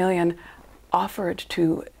 Maximilian offered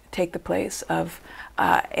to take the place of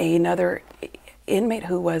another inmate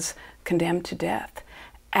who was condemned to death.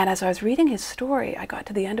 And as I was reading his story, I got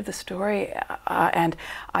to the end of the story and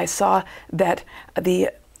I saw that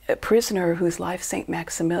the prisoner whose life St.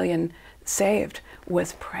 Maximilian saved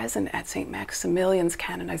was present at St. Maximilian's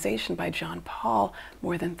canonization by John Paul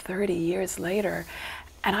more than 30 years later.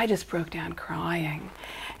 And I just broke down crying.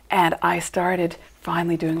 And I started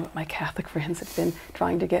finally doing what my Catholic friends had been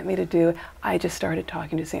trying to get me to do. I just started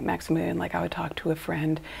talking to St. Maximilian like I would talk to a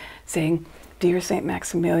friend, saying, "Dear St.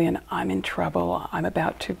 Maximilian, I'm in trouble. I'm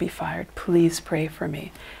about to be fired. Please pray for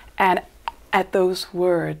me." And at those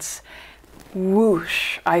words,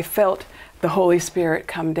 whoosh, I felt the Holy Spirit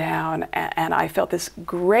come down, and I felt this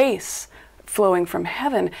grace flowing from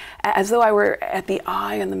heaven, as though I were at the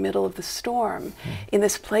eye in the middle of the storm, in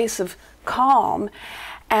this place of calm.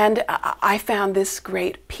 And I found this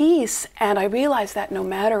great peace, and I realized that no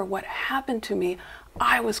matter what happened to me,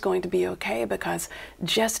 I was going to be okay, because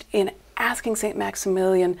just in asking St.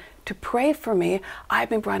 Maximilian to pray for me, I've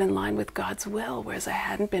been brought in line with God's will, whereas I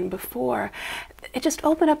hadn't been before. It just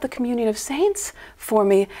opened up the communion of saints for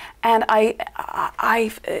me, and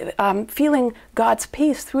feeling God's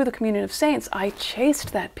peace through the communion of saints, I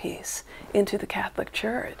chased that peace into the Catholic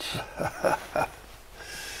Church.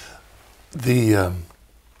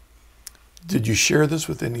 Did you share this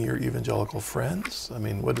with any of your evangelical friends? I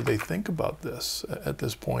mean, what did they think about this at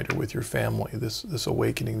this point, or with your family, this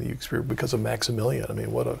awakening that you experienced because of Maximilian? I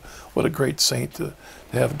mean, what a great saint to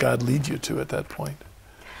have God lead you to at that point.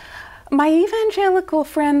 My evangelical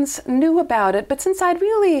friends knew about it, but since I'd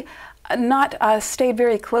really not stayed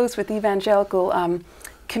very close with evangelical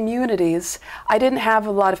communities, I didn't have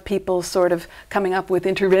a lot of people sort of coming up with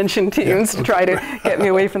intervention teams to try to get me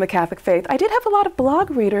away from the Catholic faith. I did have a lot of blog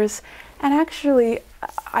readers, and actually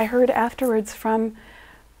I heard afterwards from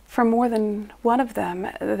more than one of them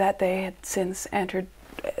that they had since entered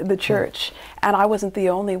the church. And I wasn't the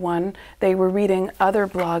only one. They were reading other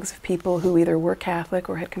blogs of people who either were Catholic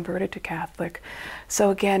or had converted to Catholic.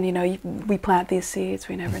 So again, you know, we plant these seeds,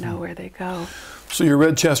 we never know where they go. So you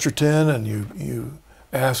read Chesterton, and you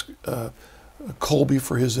asked Kolbe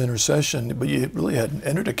for his intercession, but you really hadn't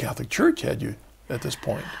entered a Catholic church, had you, at this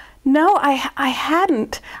point? No, I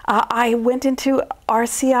hadn't. I went into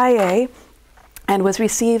RCIA and was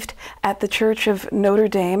received at the Church of Notre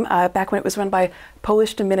Dame back when it was run by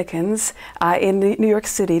Polish Dominicans in New York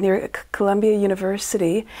City, near Columbia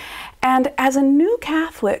University. And as a new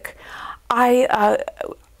Catholic, I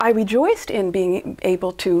rejoiced in being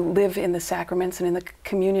able to live in the sacraments and in the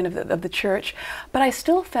communion of the church, but I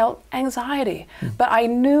still felt anxiety. But I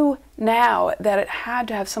knew now that it had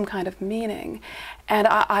to have some kind of meaning. And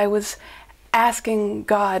I was asking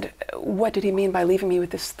God, what did he mean by leaving me with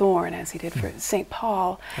this thorn, as he did for St.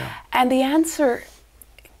 Paul? And the answer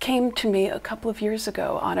came to me a couple of years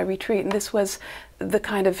ago on a retreat, and this was the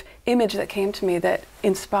kind of image that came to me that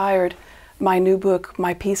inspired my new book,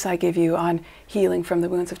 My Peace I Give You, on healing from the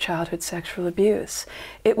wounds of childhood sexual abuse.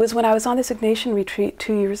 It was when I was on this Ignatian retreat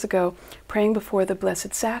 2 years ago, praying before the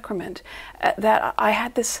Blessed Sacrament, that I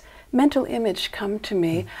had this mental image come to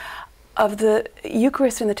me of the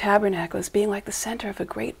Eucharist in the tabernacle as being like the center of a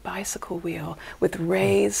great bicycle wheel with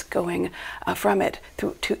rays going from it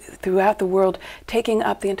throughout the world, taking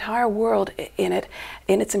up the entire world in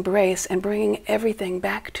its embrace and bringing everything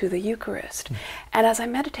back to the Eucharist. And as I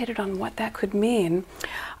meditated on what that could mean,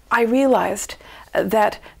 I realized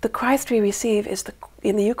that the Christ we receive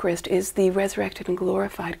in the Eucharist is the resurrected and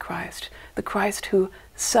glorified Christ, the Christ who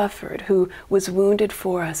suffered, who was wounded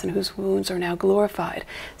for us, and whose wounds are now glorified.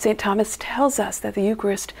 St. Thomas tells us that the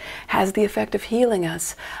Eucharist has the effect of healing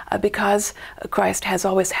us because Christ has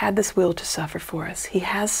always had this will to suffer for us. He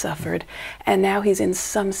has suffered, and now he's in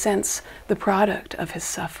some sense the product of his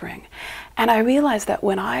suffering. And I realize that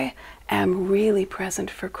when I am really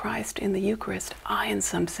present for Christ in the Eucharist, I, in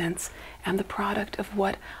some sense, am the product of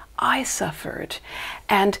what I suffered.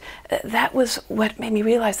 And that was what made me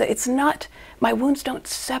realize that it's not, my wounds don't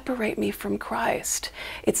separate me from Christ.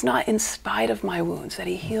 It's not in spite of my wounds that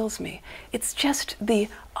he heals me. It's just the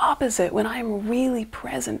opposite. When I'm really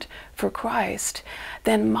present for Christ,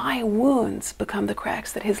 then my wounds become the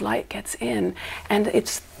cracks that his light gets in. And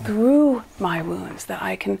it's through my wounds that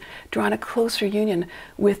I can draw in a closer union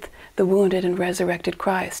with the wounded and resurrected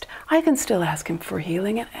Christ. I can still ask him for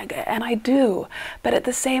healing, and I do. But at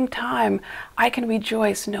the same time, I can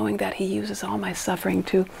rejoice knowing that he uses all my suffering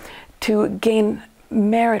to gain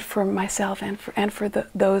merit for myself and for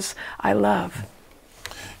those I love.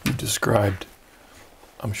 You described,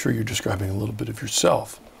 I'm sure you're describing a little bit of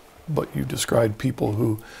yourself, but you described people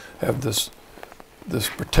who have this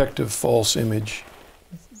protective false image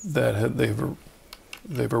that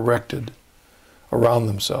they've erected around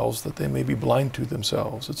themselves that they may be blind to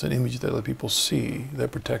themselves. It's an image that other people see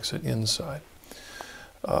that protects it inside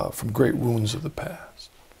from great wounds of the past.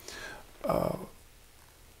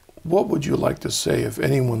 What would you like to say if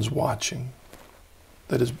anyone's watching,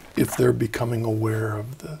 that is, if they're becoming aware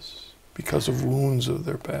of this because of wounds of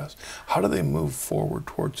their past? How do they move forward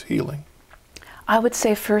towards healing? I would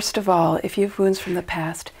say, first of all, if you have wounds from the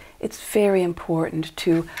past, it's very important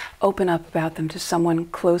to open up about them to someone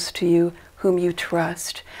close to you whom you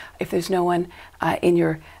trust. If there's no one in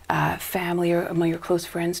your family or among your close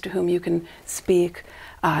friends to whom you can speak,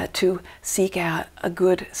 to seek out a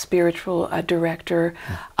good spiritual director.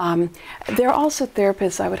 There are also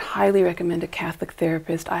therapists. I would highly recommend a Catholic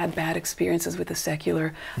therapist. I had bad experiences with a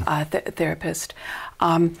secular therapist.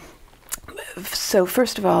 So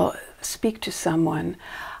first of all, speak to someone.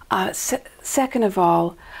 Second of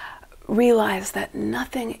all, realize that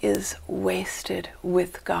nothing is wasted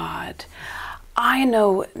with God. I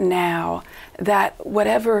know now that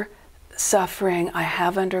whatever suffering I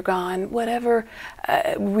have undergone, whatever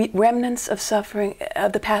remnants of suffering,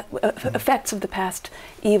 effects of the past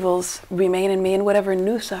evils remain in me, and whatever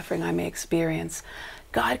new suffering I may experience,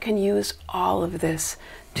 God can use all of this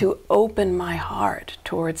to open my heart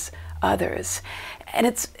towards others. And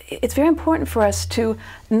it's very important for us to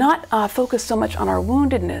not focus so much on our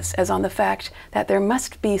woundedness as on the fact that there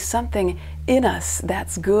must be something in us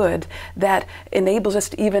that's good that enables us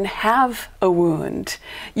to even have a wound.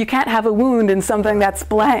 You can't have a wound in something that's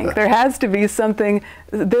blank. There has to be something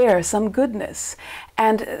there, some goodness.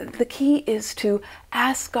 And the key is to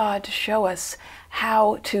ask God to show us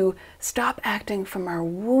how to stop acting from our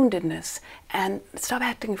woundedness and stop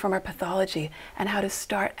acting from our pathology, and how to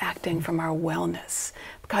start acting from our wellness.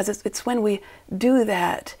 Because it's when we do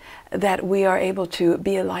that that we are able to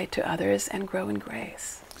be a light to others and grow in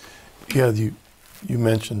grace. Yeah, you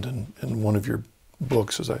mentioned in one of your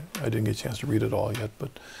books, as I didn't get a chance to read it all yet, but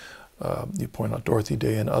you point out Dorothy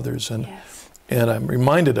Day and others, and Yes. and I'm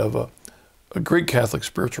reminded of a great Catholic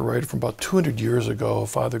spiritual writer from about 200 years ago,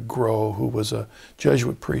 Father Grodi, who was a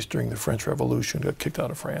Jesuit priest during the French Revolution, got kicked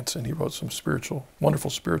out of France, and he wrote some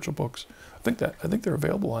wonderful spiritual books. I think they're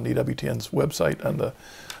available on EWTN's website and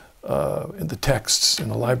in the texts in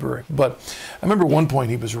the library. But I remember one point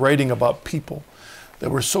he was writing about people that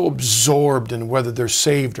were so absorbed in whether they're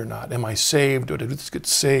saved or not. Am I saved, or did this get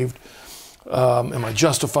saved? Am I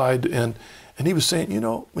justified? And he was saying, you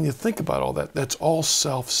know, when you think about all that, that's all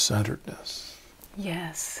self-centeredness.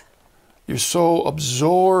 Yes. You're so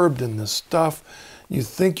absorbed in this stuff. You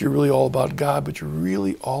think you're really all about God, but you're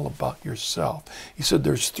really all about yourself. He said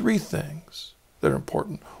there's three things that are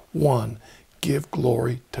important. One, give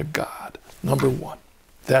glory to God. Number one.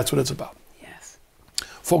 That's what it's about. Yes.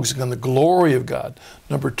 Focusing on the glory of God.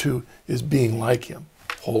 Number two is being like him.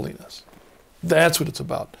 Holiness. That's what it's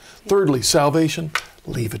about. Thirdly, salvation.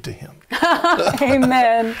 Leave it to him.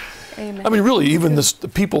 Amen. Amen. I mean, really, even the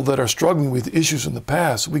people that are struggling with issues in the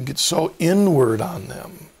past, we can get so inward on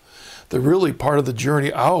them. The really part of the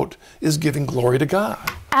journey out is giving glory to God.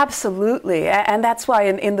 Absolutely, and that's why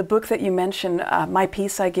in the book that you mentioned, My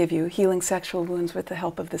Peace I Give You, Healing Sexual Wounds with the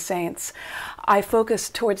Help of the Saints, I focus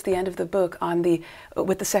towards the end of the book on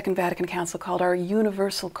what the Second Vatican Council called our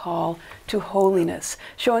universal call to holiness,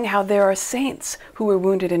 showing how there are saints who were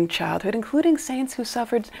wounded in childhood, including saints who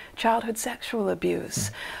suffered childhood sexual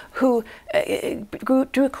abuse, who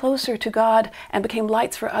drew closer to God and became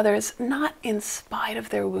lights for others, not in spite of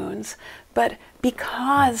their wounds, but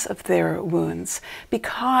because of their wounds,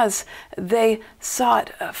 because they sought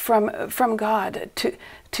from God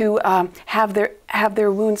to have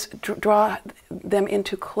their wounds draw them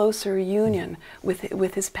into closer union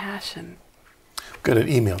with His passion. Got an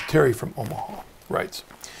email. Terry from Omaha writes,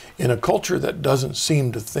 in a culture that doesn't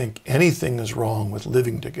seem to think anything is wrong with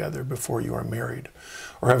living together before you are married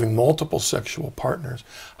or having multiple sexual partners,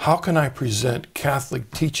 how can I present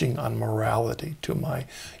Catholic teaching on morality to my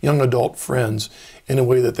young adult friends in a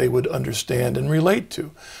way that they would understand and relate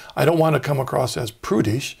to? I don't want to come across as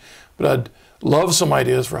prudish, but I'd love some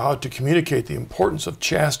ideas for how to communicate the importance of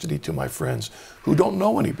chastity to my friends who don't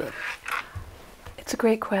know any better. It's a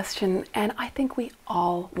great question, and I think we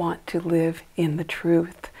all want to live in the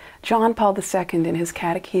truth. John Paul II, in his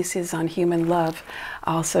Catechesis on Human Love,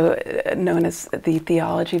 also known as the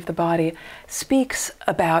Theology of the Body, speaks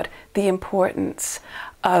about the importance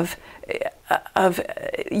of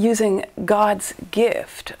using God's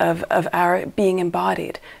gift of our being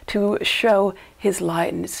embodied to show His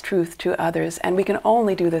light and His truth to others. And we can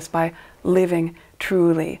only do this by living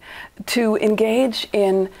truly. To engage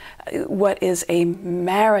in what is a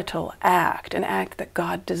marital act, an act that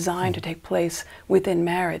God designed to take place within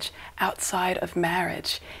marriage, outside of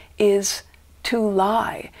marriage, is to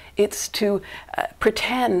lie. It's to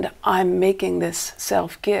pretend I'm making this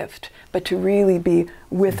self-gift, but to really be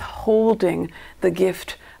withholding the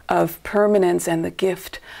gift of permanence and the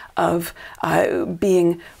gift of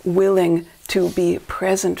being willing to be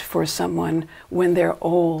present for someone when they're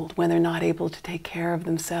old, when they're not able to take care of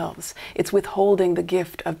themselves. It's withholding the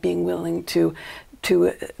gift of being willing to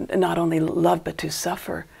not only love but to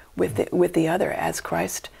suffer with the other, as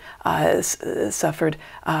Christ suffered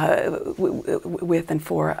with and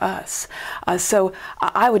for us. So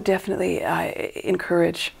I would definitely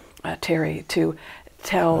encourage Terry to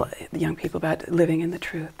tell the young people about living in the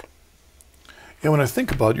truth. Yeah, when I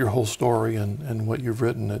think about your whole story and what you've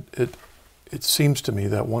written, it seems to me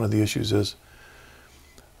that one of the issues is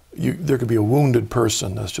there could be a wounded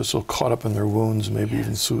person that's just so caught up in their wounds, maybe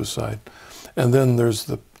even suicide. And then there's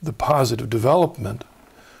the positive development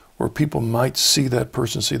where people might see that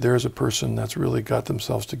person, see there's a person that's really got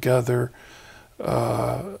themselves together,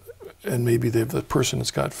 and maybe they've the person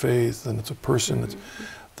that's got faith, and it's a person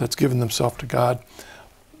that's given themselves to God.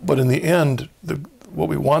 But in the end, what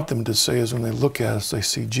we want them to say is when they look at us, they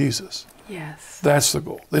see Jesus. Yes. That's the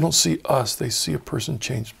goal. They don't see us, they see a person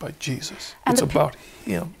changed by Jesus. And it's about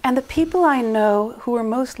Him. And the people I know who are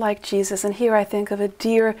most like Jesus, and here I think of a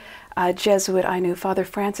dear Jesuit I knew, Father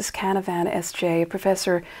Francis Canavan, S.J.,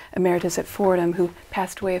 professor emeritus at Fordham, who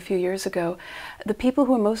passed away a few years ago. The people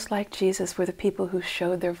who were most like Jesus were the people who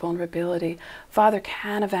showed their vulnerability. Father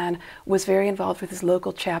Canavan was very involved with his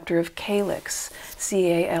local chapter of CALIX,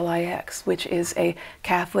 C-A-L-I-X, which is a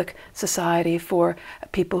Catholic society for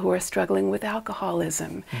people who are struggling with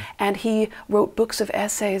alcoholism. And he wrote books of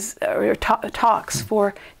essays or talks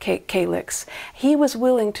for CALIX. He was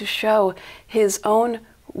willing to show his own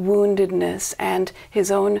woundedness and his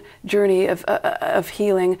own journey of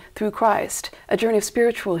healing through Christ, a journey of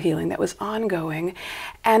spiritual healing that was ongoing,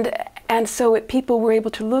 and so people were able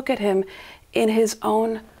to look at him in his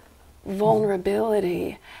own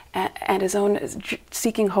vulnerability and his own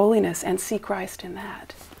seeking holiness and see Christ in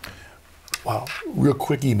that. Wow, real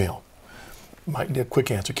quick email. Might need a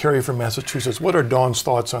quick answer. Carrie from Massachusetts, what are Dawn's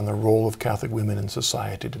thoughts on the role of Catholic women in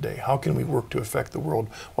society today? How can we work to affect the world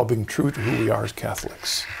while being true to who we are as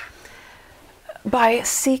Catholics? By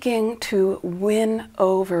seeking to win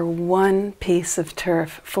over one piece of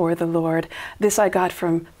turf for the Lord. This I got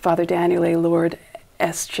from Father Daniel A. Lord,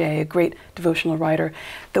 S.J., a great devotional writer.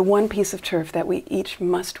 The one piece of turf that we each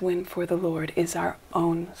must win for the Lord is our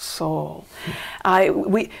own soul.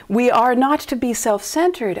 We are not to be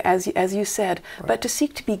self-centered, as you said, but to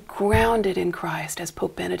seek to be grounded in Christ, as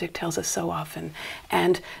Pope Benedict tells us so often,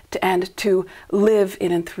 and to live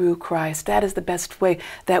in and through Christ. That is the best way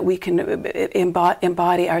that we can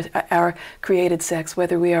embody our created sex,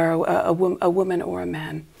 whether we are a woman or a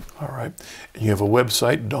man. All right. And you have a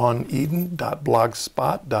website,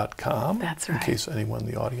 dawneden.blogspot.com. That's right. In case anyone in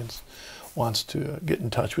the audience wants to get in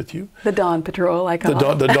touch with you. The Dawn Patrol, I call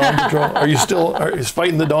it. The Dawn Patrol. Are you still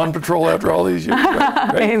fighting the Dawn Patrol after all these years?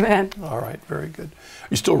 Right? Amen. All right, very good. Are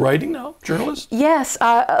you still writing now, journalist? Yes,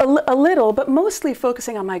 a little, but mostly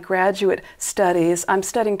focusing on my graduate studies. I'm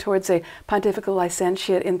studying towards a pontifical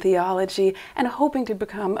licentiate in theology and hoping to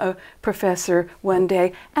become a professor one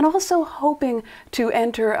day, and also hoping to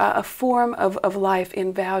enter a form of life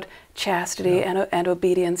in vowed chastity and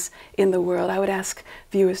obedience in the world. I would ask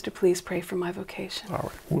viewers to please pray for my vocation. All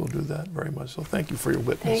right, we'll do that very much. So thank you for your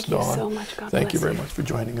witness, Thank you Dawn. so much. God Thank you bless very much for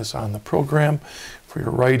joining us on the program, for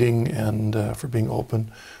your writing, and for being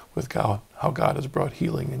open with God, how God has brought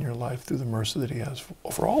healing in your life through the mercy that He has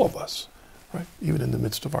for all of us, right? Even in the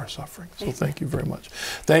midst of our suffering. So thank you very much.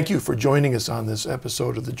 Thank you for joining us on this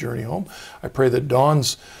episode of The Journey Home. I pray that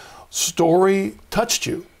Dawn's story touched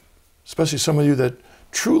you, especially some of you that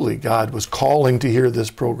truly God was calling to hear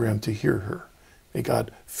this program, to hear her. May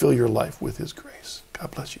God fill your life with His grace.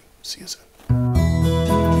 God bless you. See you soon.